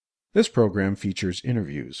This program features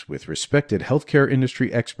interviews with respected healthcare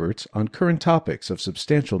industry experts on current topics of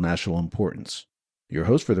substantial national importance. Your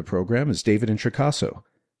host for the program is David Introcaso,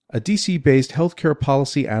 a DC-based healthcare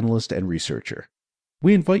policy analyst and researcher.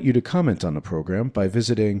 We invite you to comment on the program by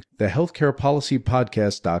visiting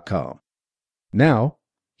thehealthcarepolicypodcast.com. Now,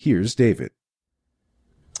 here's David.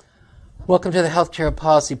 Welcome to the Healthcare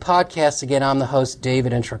Policy Podcast. Again, I'm the host,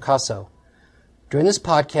 David Introcaso. During this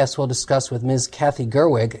podcast, we'll discuss with Ms. Kathy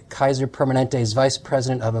Gerwig, Kaiser Permanente's Vice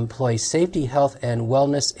President of Employee Safety, Health and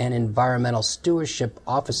Wellness and Environmental Stewardship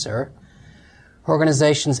Officer, her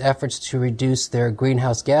organization's efforts to reduce their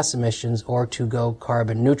greenhouse gas emissions or to go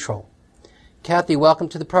carbon neutral. Kathy, welcome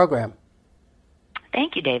to the program.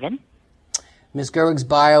 Thank you, David. Ms. Gerwig's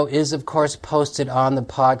bio is, of course, posted on the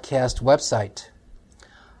podcast website.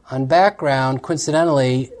 On background,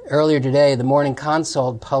 coincidentally, earlier today, the Morning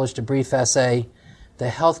Consult published a brief essay, The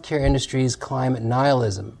Healthcare Industry's Climate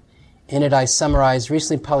Nihilism. In it, I summarized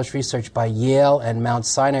recently published research by Yale and Mount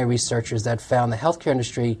Sinai researchers that found the healthcare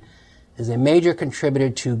industry is a major contributor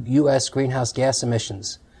to U.S. greenhouse gas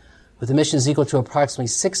emissions, with emissions equal to approximately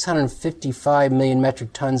 655 million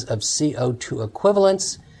metric tons of CO2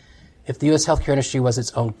 equivalents. If the U.S. healthcare industry was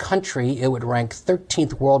its own country, it would rank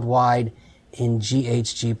 13th worldwide in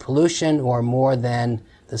GHG pollution, or more than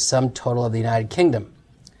the sum total of the United Kingdom.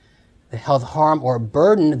 The health harm or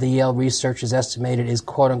burden the Yale researchers estimated is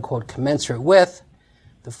quote-unquote commensurate with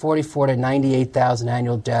the 44,000 to 98,000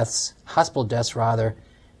 annual deaths, hospital deaths rather,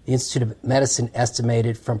 the Institute of Medicine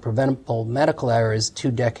estimated from preventable medical errors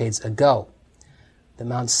 2 decades ago. The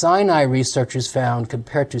Mount Sinai researchers found,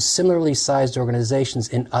 compared to similarly sized organizations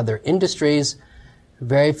in other industries,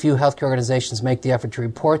 very few healthcare organizations make the effort to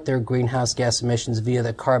report their greenhouse gas emissions via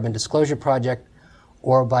the Carbon Disclosure Project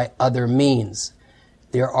or by other means.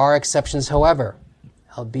 There are exceptions, however,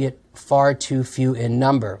 albeit far too few in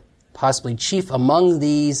number. Possibly chief among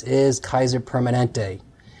these is Kaiser Permanente.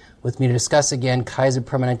 With me to discuss again Kaiser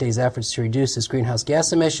Permanente's efforts to reduce its greenhouse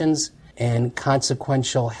gas emissions and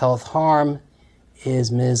consequential health harm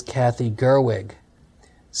is Ms. Kathy Gerwig.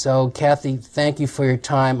 So, Kathy, thank you for your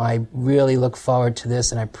time. I really look forward to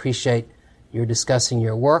this, and I appreciate your discussing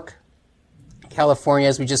your work. California,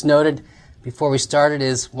 as we just noted before we started,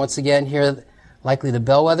 is once again here likely the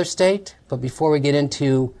bellwether state. But before we get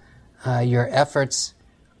into your efforts,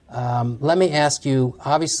 let me ask you,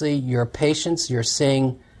 obviously you're patients, you're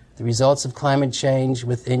seeing the results of climate change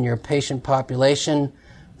within your patient population.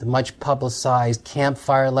 The much publicized Camp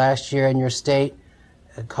Fire last year in your state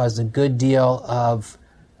caused a good deal of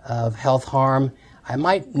health harm. I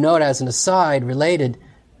might note as an aside related,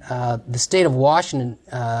 the state of Washington,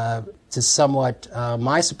 to somewhat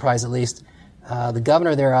my surprise at least, the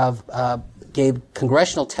governor thereof gave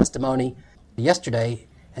congressional testimony yesterday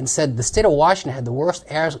and said the state of Washington had the worst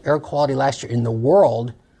air quality last year in the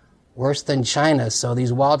world, worse than China. So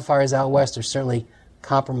these wildfires out west are certainly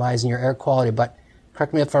compromising your air quality. But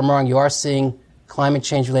correct me if I'm wrong, you are seeing climate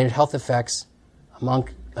change related health effects among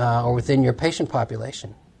or within your patient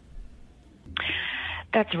population.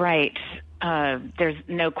 That's right. There's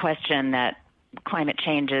no question that climate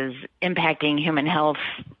change is impacting human health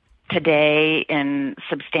today in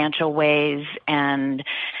substantial ways, and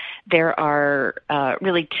there are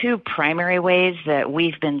really two primary ways that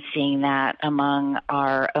we've been seeing that among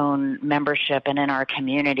our own membership and in our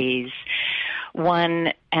communities.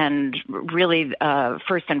 One, and really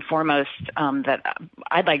first and foremost, that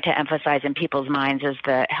I'd like to emphasize in people's minds is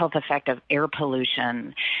the health effect of air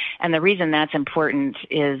pollution. And the reason that's important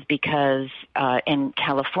is because in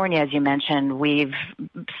California, as you mentioned, we've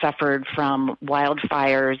suffered from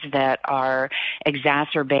wildfires that are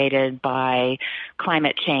exacerbated by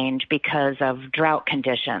climate change because of drought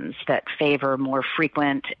conditions that favor more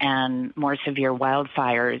frequent and more severe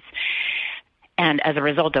wildfires. And as a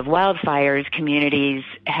result of wildfires, communities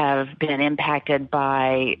have been impacted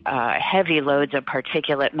by heavy loads of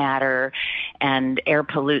particulate matter and air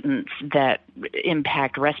pollutants that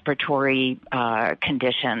impact respiratory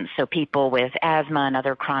conditions. So people with asthma and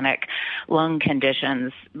other chronic lung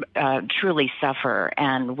conditions truly suffer.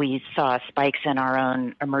 And we saw spikes in our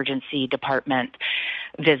own emergency department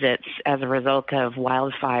visits as a result of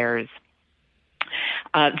wildfires.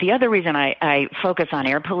 The other reason I focus on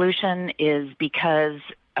air pollution is because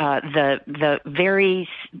some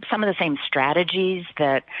of the same strategies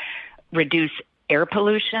that reduce air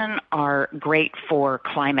pollution are great for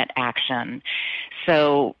climate action.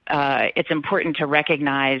 So it's important to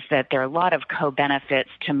recognize that there are a lot of co-benefits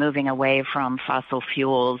to moving away from fossil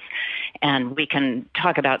fuels, and we can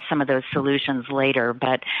talk about some of those solutions later.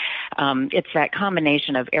 But it's that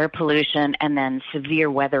combination of air pollution and then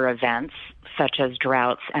severe weather events, such as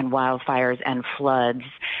droughts and wildfires and floods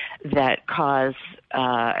that cause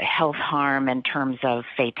health harm in terms of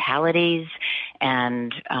fatalities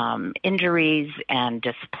and injuries and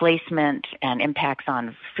displacement and impacts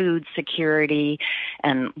on food security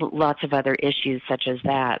and lots of other issues such as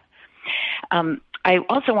that. I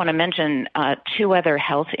also want to mention two other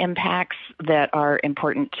health impacts that are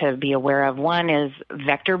important to be aware of. One is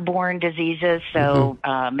vector-borne diseases. So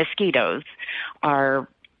mosquitoes are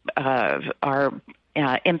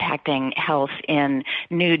impacting health in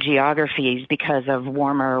new geographies because of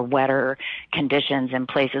warmer, wetter conditions in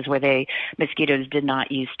places where mosquitoes did not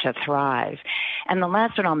used to thrive. And the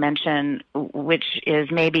last one I'll mention, which is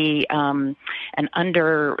maybe an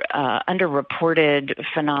underreported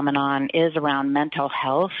phenomenon, is around mental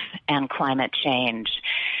health and climate change.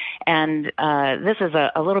 And this is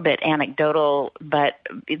a little bit anecdotal, but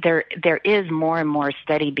there is more and more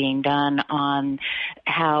study being done on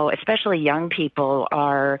how especially young people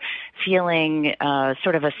are feeling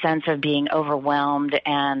sort of a sense of being overwhelmed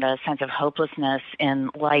and a sense of hopelessness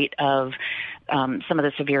in light of some of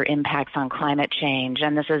the severe impacts on climate change.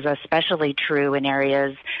 And this is especially true in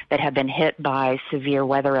areas that have been hit by severe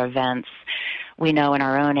weather events. We know in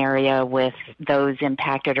our own area with those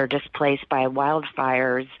impacted or displaced by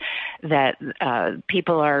wildfires that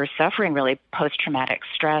people are suffering really post-traumatic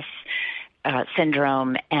stress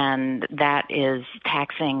syndrome, and that is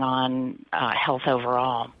taxing on health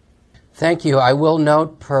overall. Thank you. I will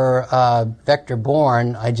note per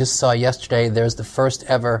vector-borne, I just saw yesterday there's the first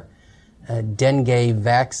ever dengue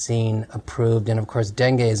vaccine approved, and of course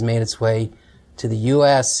dengue has made its way to the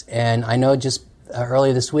U.S., and I know just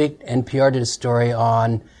earlier this week, NPR did a story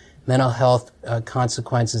on mental health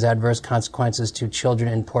consequences, adverse consequences to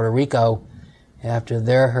children in Puerto Rico after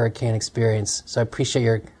their hurricane experience. So I appreciate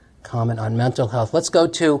your comment on mental health. Let's go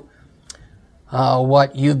to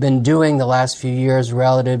what you've been doing the last few years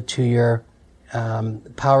relative to your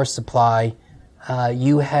power supply.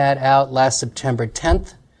 You had out last September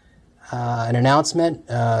 10th an announcement,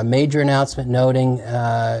 a major announcement noting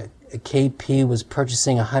KP was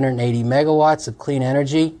purchasing 180 megawatts of clean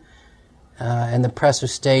energy, and the presser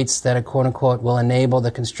states that it, quote-unquote, will enable the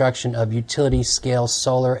construction of utility-scale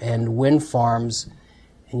solar and wind farms.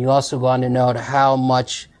 And you also go on to note how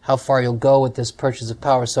far you'll go with this purchase of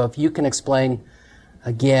power. So if you can explain,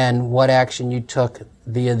 again, what action you took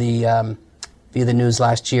via the news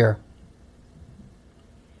last year.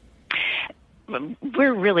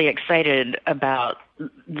 We're really excited about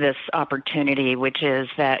this opportunity, which is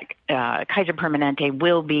that Kaiser Permanente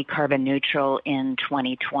will be carbon neutral in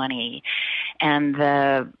 2020. And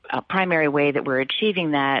the primary way that we're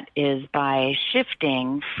achieving that is by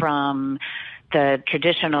shifting from the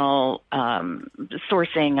traditional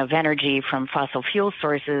sourcing of energy from fossil fuel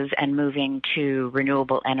sources and moving to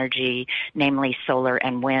renewable energy, namely solar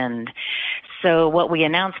and wind. So what we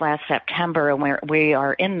announced last September, and we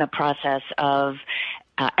are in the process of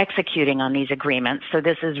executing on these agreements. So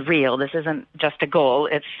this is real. This isn't just a goal.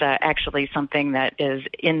 It's actually something that is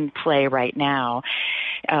in play right now,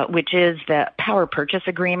 which is the power purchase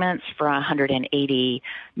agreements for 180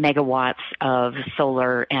 megawatts of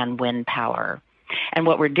solar and wind power. And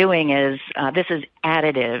what we're doing is this is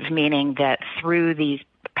additive, meaning that through these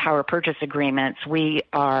power purchase agreements, we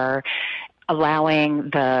are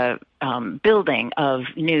allowing the building of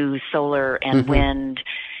new solar and wind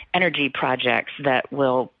energy projects that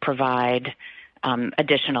will provide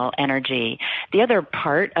additional energy. The other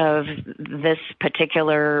part of this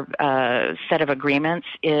particular set of agreements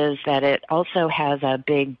is that it also has a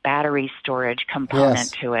big battery storage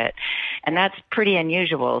component to it, and that's pretty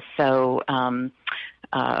unusual. So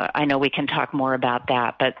I know we can talk more about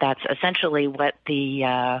that, but that's essentially what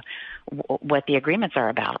the agreements are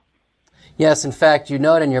about. Yes, in fact, you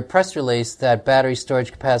note in your press release that battery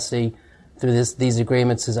storage capacity through these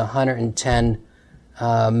agreements is 110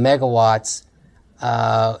 megawatts.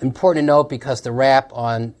 Important to note because the wrap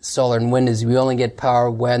on solar and wind is we only get power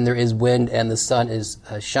when there is wind and the sun is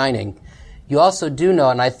shining. You also do know,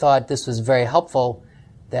 and I thought this was very helpful,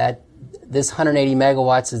 that this 180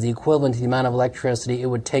 megawatts is the equivalent to the amount of electricity it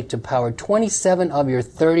would take to power 27 of your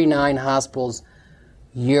 39 hospitals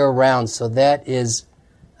year-round. So that is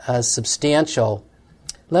substantial.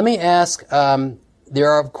 Let me ask, there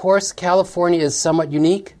are, of course, California is somewhat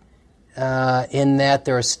unique in that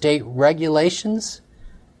there are state regulations.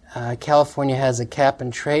 California has a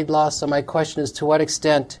cap-and-trade law. So my question is, to what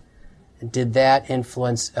extent did that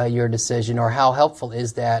influence your decision, or how helpful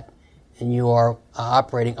is that in your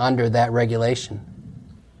operating under that regulation?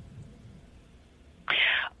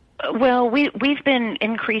 Well, we've been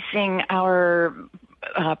increasing our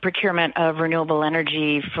procurement of renewable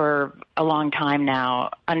energy for a long time now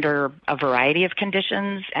under a variety of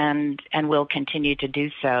conditions and will continue to do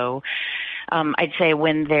so. I'd say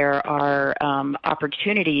when there are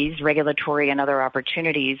opportunities, regulatory and other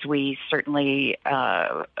opportunities, we certainly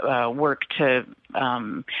work to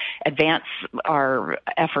advance our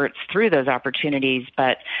efforts through those opportunities,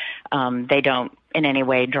 but they don't in any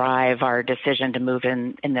way drive our decision to move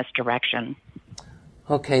in this direction.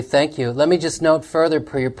 Okay, thank you. Let me just note further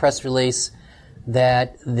per your press release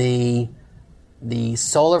that the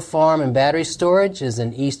solar farm and battery storage is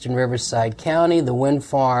in eastern Riverside County. The wind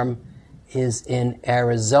farm is in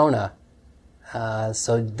Arizona.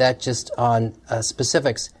 So that just on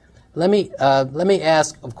specifics. Let me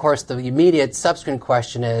ask, of course, the immediate subsequent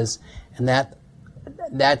question is, and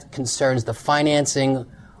that concerns the financing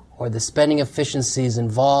or the spending efficiencies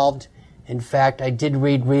involved. In fact, I did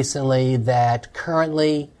read recently that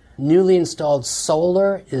currently newly installed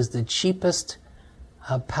solar is the cheapest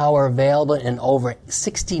power available in over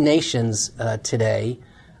 60 nations today.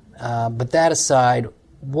 But that aside,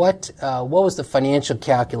 what was the financial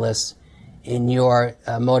calculus in your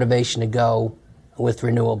motivation to go with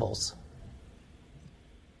renewables?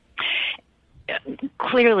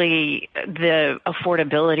 Clearly, the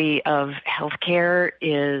affordability of healthcare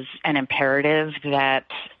is an imperative that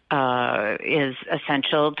is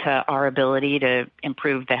essential to our ability to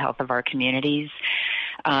improve the health of our communities.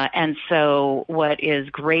 And so what is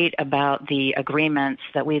great about the agreements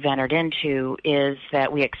that we've entered into is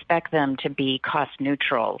that we expect them to be cost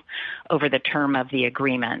neutral over the term of the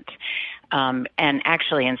agreement. And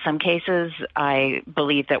actually, in some cases, I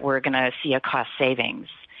believe that we're going to see a cost savings.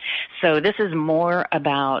 So this is more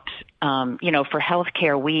about, for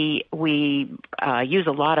healthcare, we use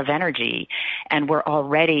a lot of energy, and we're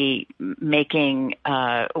already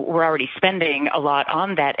spending a lot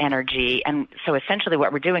on that energy. And so essentially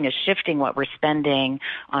what we're doing is shifting what we're spending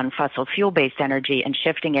on fossil fuel-based energy and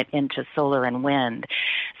shifting it into solar and wind.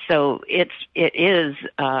 So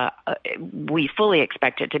we fully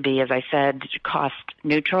expect it to be, as I said, cost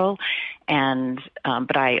neutral.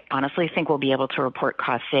 But I honestly think we'll be able to report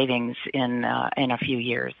cost savings in a few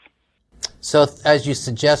years. So, as you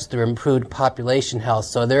suggest, through improved population health,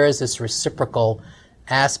 so there is this reciprocal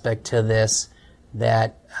aspect to this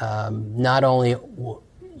that not only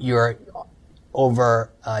you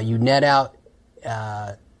net out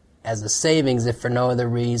as a savings, if for no other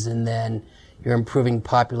reason than you're improving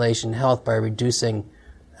population health by reducing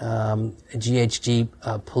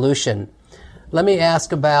GHG pollution. Let me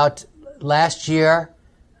ask about last year.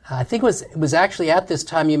 I think it was actually at this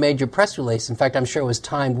time you made your press release. In fact, I'm sure it was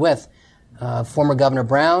timed with former Governor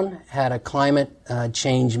Brown had a climate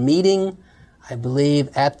change meeting. I believe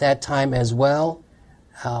at that time as well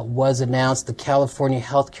was announced the California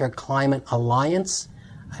Healthcare Climate Alliance.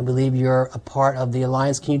 I believe you're a part of the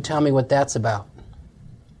alliance. Can you tell me what that's about?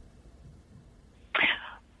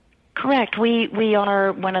 Correct. We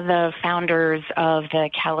are one of the founders of the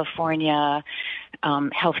California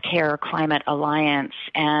Healthcare Climate Alliance,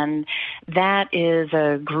 and that is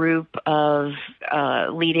a group of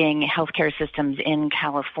leading healthcare systems in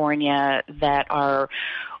California that are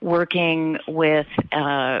working with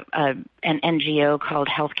an NGO called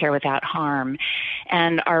Healthcare Without Harm.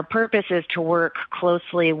 And our purpose is to work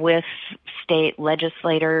closely with state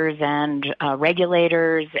legislators and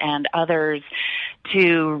regulators and others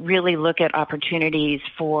to really look at opportunities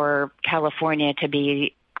for California to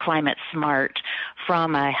be climate smart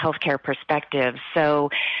from a healthcare perspective. So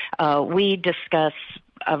we discuss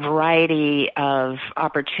a variety of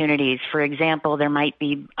opportunities. For example, there might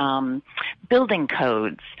be building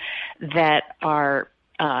codes that are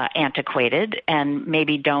antiquated and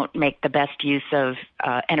maybe don't make the best use of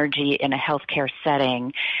energy in a healthcare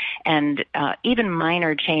setting. And even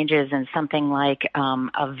minor changes in something like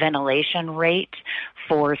a ventilation rate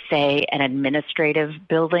for, say, an administrative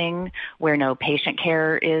building where no patient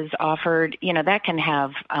care is offered, that can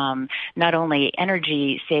have not only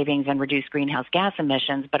energy savings and reduce greenhouse gas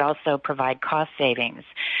emissions, but also provide cost savings.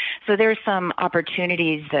 So there's some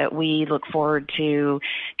opportunities that we look forward to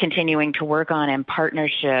continuing to work on in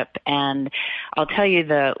partnership. And I'll tell you,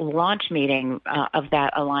 the launch meeting of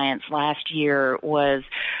that alliance last year was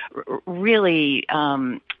really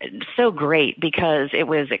so great because it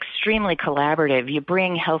was extremely collaborative. You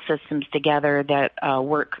bring health systems together that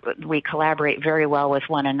we collaborate very well with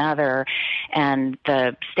one another, and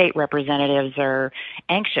the state representatives are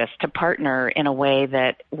anxious to partner in a way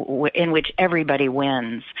that in which everybody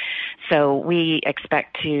wins. So we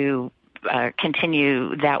expect to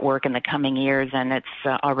continue that work in the coming years, and it's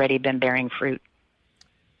already been bearing fruit.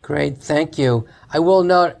 Great, thank you. I will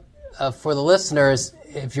note for the listeners,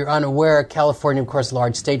 if you're unaware, California, of course,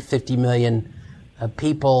 large state, 50 million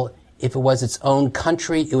people. If it was its own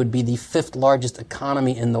country, it would be the fifth largest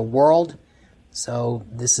economy in the world. So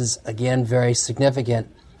this is, again, very significant.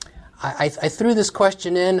 I threw this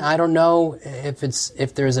question in. I don't know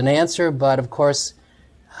if there's an answer, but of course,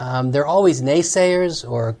 there are always naysayers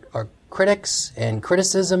or critics and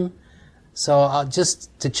criticism. So I'll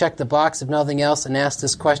just to check the box, if nothing else, and ask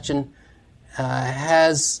this question: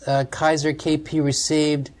 has Kaiser KP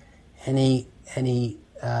received any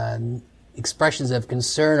expressions of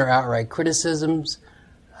concern or outright criticisms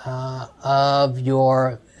of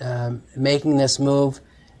your making this move?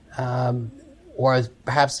 Or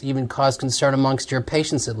perhaps even cause concern amongst your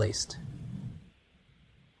patients, at least?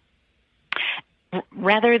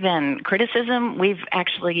 Rather than criticism, we've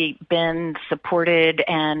actually been supported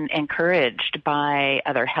and encouraged by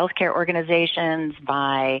other healthcare organizations,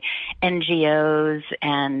 by NGOs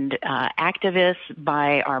and activists,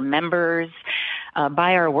 by our members,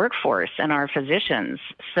 by our workforce and our physicians.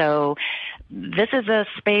 So this is a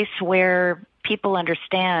space where people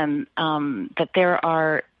understand that there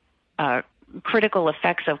are critical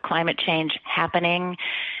effects of climate change happening,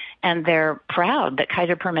 and they're proud that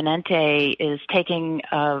Kaiser Permanente is taking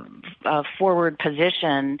a forward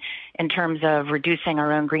position in terms of reducing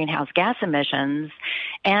our own greenhouse gas emissions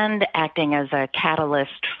and acting as a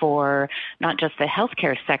catalyst for not just the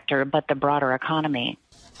healthcare sector, but the broader economy.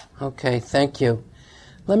 Okay, thank you.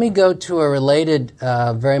 Let me go to a related,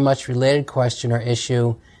 very much related question or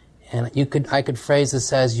issue, and I could phrase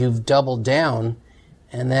this as you've doubled down.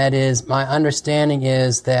 And that is, my understanding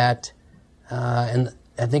is that, and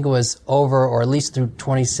I think it was over, or at least through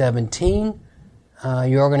 2017,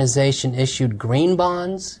 your organization issued green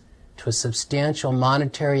bonds to a substantial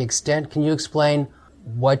monetary extent. Can you explain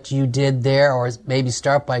what you did there, or maybe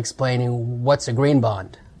start by explaining what's a green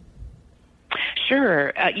bond?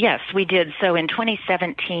 Sure. Yes, we did. So in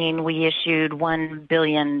 2017, we issued $1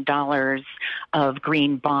 billion of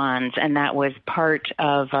green bonds, and that was part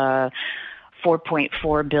of a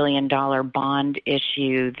 $4.4 billion bond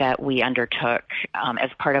issue that we undertook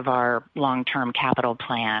as part of our long-term capital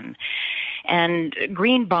plan. And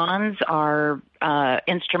green bonds are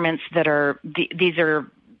instruments that these are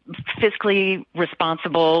fiscally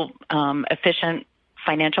responsible, efficient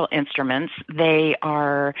financial instruments.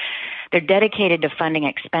 They're dedicated to funding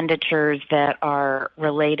expenditures that are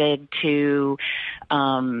related to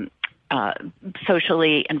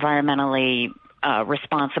socially, environmentally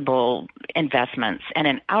responsible investments. And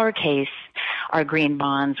in our case, our green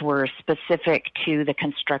bonds were specific to the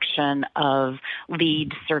construction of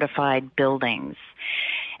LEED certified buildings.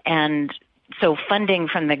 And so funding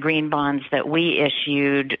from the green bonds that we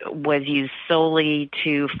issued was used solely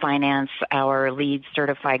to finance our LEED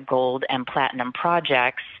certified gold and platinum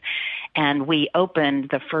projects. And we opened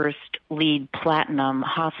the first LEED platinum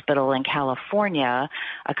hospital in California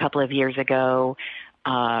a couple of years ago,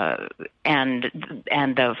 and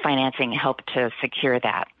the financing helped to secure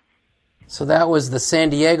that. So that was the San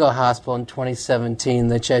Diego hospital in 2017,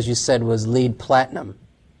 which, as you said, was LEED platinum.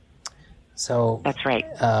 So that's right.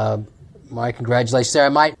 My congratulations there. I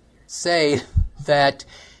might say that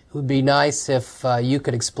it would be nice if you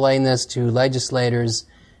could explain this to legislators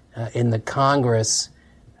in the Congress.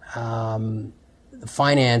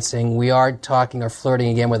 Financing, we are talking or flirting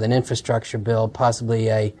again with an infrastructure bill, possibly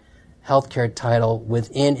a healthcare title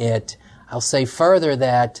within it. I'll say further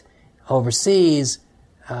that overseas,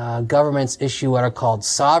 governments issue what are called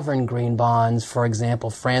sovereign green bonds, for example,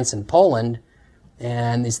 France and Poland,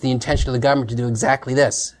 and it's the intention of the government to do exactly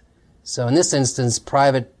this. So in this instance,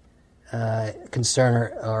 private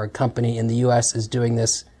concern or company in the U.S. is doing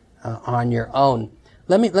this on your own.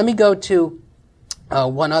 Let me go to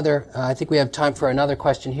one other. I think we have time for another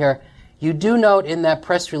question here. You do note in that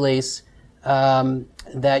press release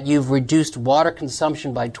that you've reduced water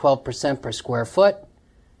consumption by 12% per square foot.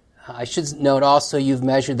 I should note also you've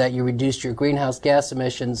measured that you reduced your greenhouse gas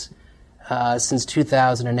emissions since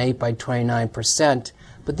 2008 by 29%.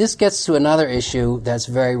 But this gets to another issue that's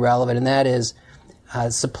very relevant, and that is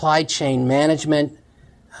supply chain management.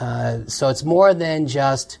 So it's more than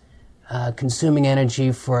just consuming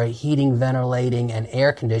energy for heating, ventilating, and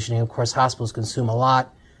air conditioning. Of course, hospitals consume a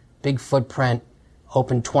lot, big footprint,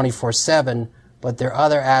 open 24/7, but there are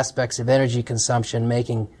other aspects of energy consumption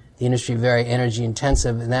making the industry very energy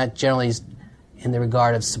intensive, and that generally is in the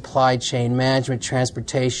regard of supply chain management,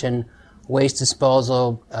 transportation, waste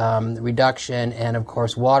disposal, reduction, and of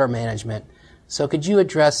course water management. So could you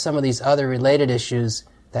address some of these other related issues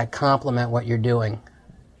that complement what you're doing?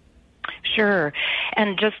 Sure.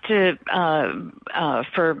 And just to,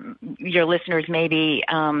 for your listeners, maybe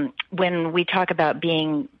when we talk about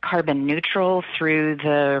being carbon neutral through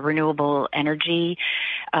the renewable energy,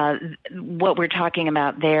 what we're talking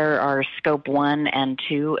about there are scope 1 and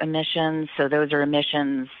 2 emissions. So those are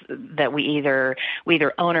emissions that we either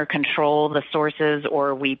own or control the sources,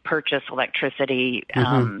 or we purchase electricity.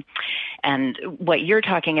 And what you're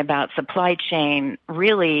talking about, supply chain,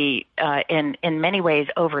 really in many ways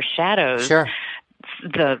overshadows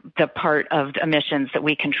the part of emissions that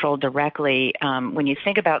we control directly. When you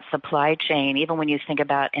think about supply chain, even when you think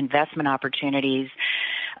about investment opportunities,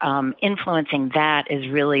 influencing that is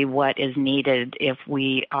really what is needed if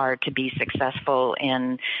we are to be successful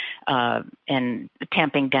in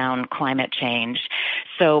tamping down climate change.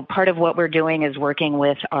 So part of what we're doing is working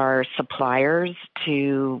with our suppliers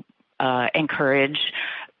to encourage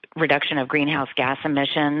reduction of greenhouse gas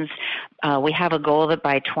emissions. We have a goal that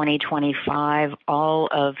by 2025, all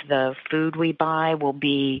of the food we buy will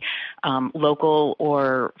be local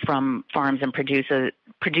or from farms and producers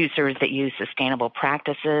that use sustainable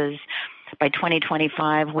practices. By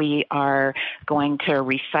 2025, we are going to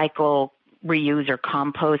recycle, reuse, or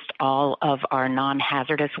compost all of our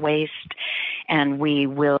non-hazardous waste, and we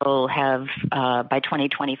will have, by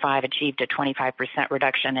 2025, achieved a 25%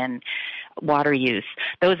 reduction in water use.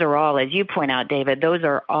 Those are all, as you point out, David, those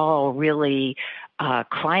are all really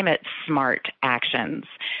climate smart actions.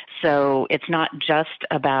 So it's not just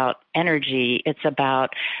about energy, it's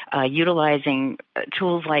about utilizing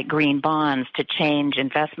tools like green bonds to change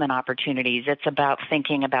investment opportunities. It's about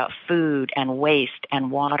thinking about food and waste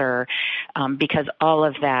and water, because all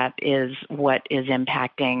of that is what is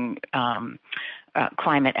impacting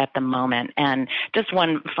climate at the moment. And just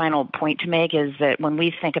one final point to make is that when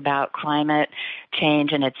we think about climate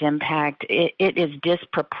change and its impact, it is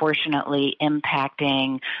disproportionately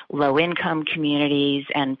impacting low-income communities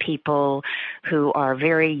and people who are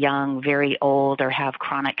very young, very old, or have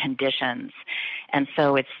chronic conditions. And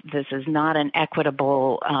so this is not an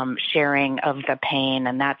equitable sharing of the pain,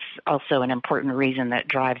 and that's also an important reason that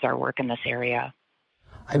drives our work in this area.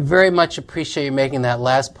 I very much appreciate you making that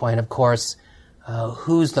last point. Of course,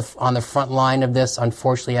 who's on the front line of this,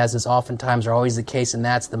 unfortunately, as is oftentimes are always the case, and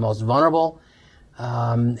that's the most vulnerable.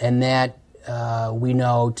 And that we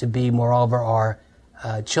know to be, moreover, are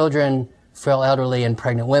children, frail elderly, and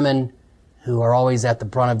pregnant women who are always at the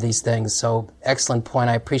brunt of these things. So excellent point.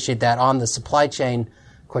 I appreciate that. On the supply chain,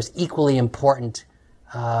 of course, equally important.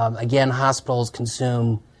 Again, hospitals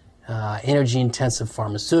consume energy-intensive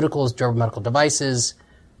pharmaceuticals, durable medical devices.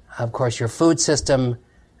 Of course, your food system.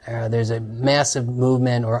 There's a massive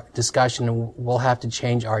movement or discussion. We'll have to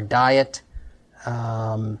change our diet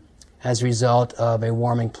as a result of a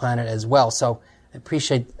warming planet as well. So I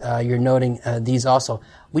appreciate your noting these also.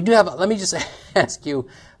 We do have, let me just ask you,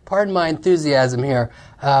 pardon my enthusiasm here.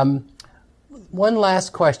 One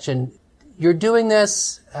last question. You're doing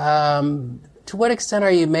this, to what extent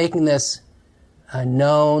are you making this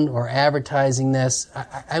known or advertising this?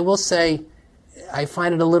 I will say I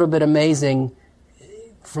find it a little bit amazing.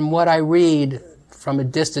 From what I read from a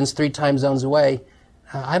distance 3 time zones away,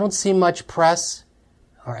 I don't see much press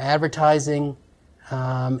or advertising.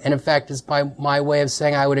 And in fact, it's my way of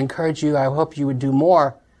saying I would encourage you, I hope you would do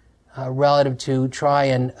more relative to try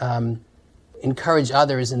and encourage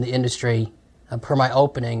others in the industry. Per my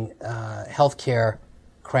opening, healthcare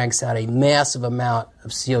cranks out a massive amount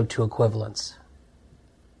of CO2 equivalents.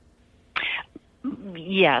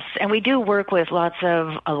 Yes, and we do work with lots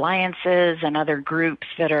of alliances and other groups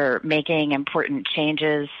that are making important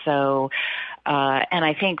changes. So, and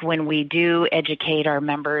I think when we do educate our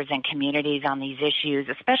members and communities on these issues,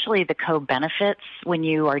 especially the co-benefits when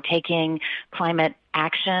you are taking climate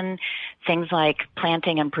action, things like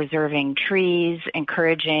planting and preserving trees,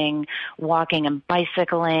 encouraging walking and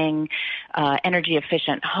bicycling,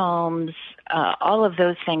 energy-efficient homes, all of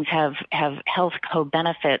those things have health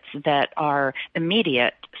co-benefits that are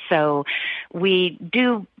immediate. So we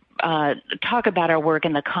do talk about our work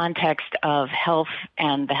in the context of health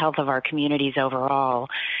and the health of our communities overall.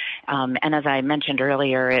 And as I mentioned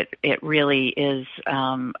earlier, it really is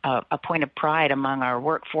a point of pride among our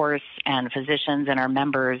workforce and physicians and our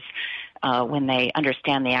members when they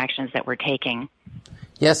understand the actions that we're taking.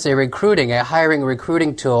 Yes, a hiring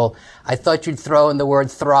recruiting tool. I thought you'd throw in the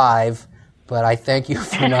word thrive, but I thank you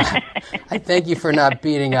for not. I thank you for not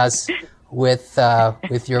beating us with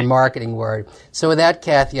your marketing word. So with that,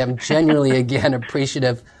 Kathy, I'm genuinely again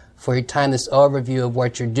appreciative for your time. This overview of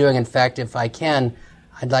what you're doing. In fact, if I can,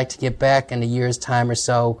 I'd like to get back in a year's time or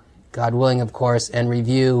so, God willing, of course, and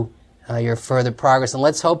review your further progress. And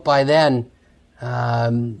let's hope by then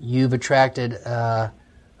you've attracted, or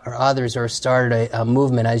others, or started a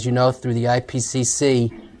movement, as you know, through the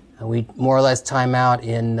IPCC. We more or less time out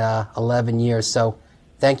in 11 years. So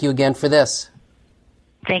thank you again for this.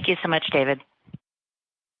 Thank you so much, David.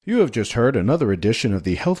 You have just heard another edition of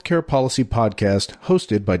the Healthcare Policy Podcast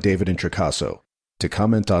hosted by David Introcaso. To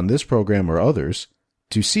comment on this program or others,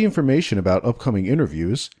 to see information about upcoming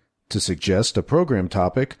interviews, to suggest a program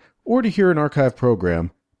topic, or to hear an archive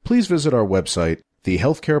program, please visit our website,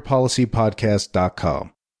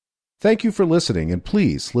 thehealthcarepolicypodcast.com. Thank you for listening, and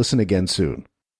please listen again soon.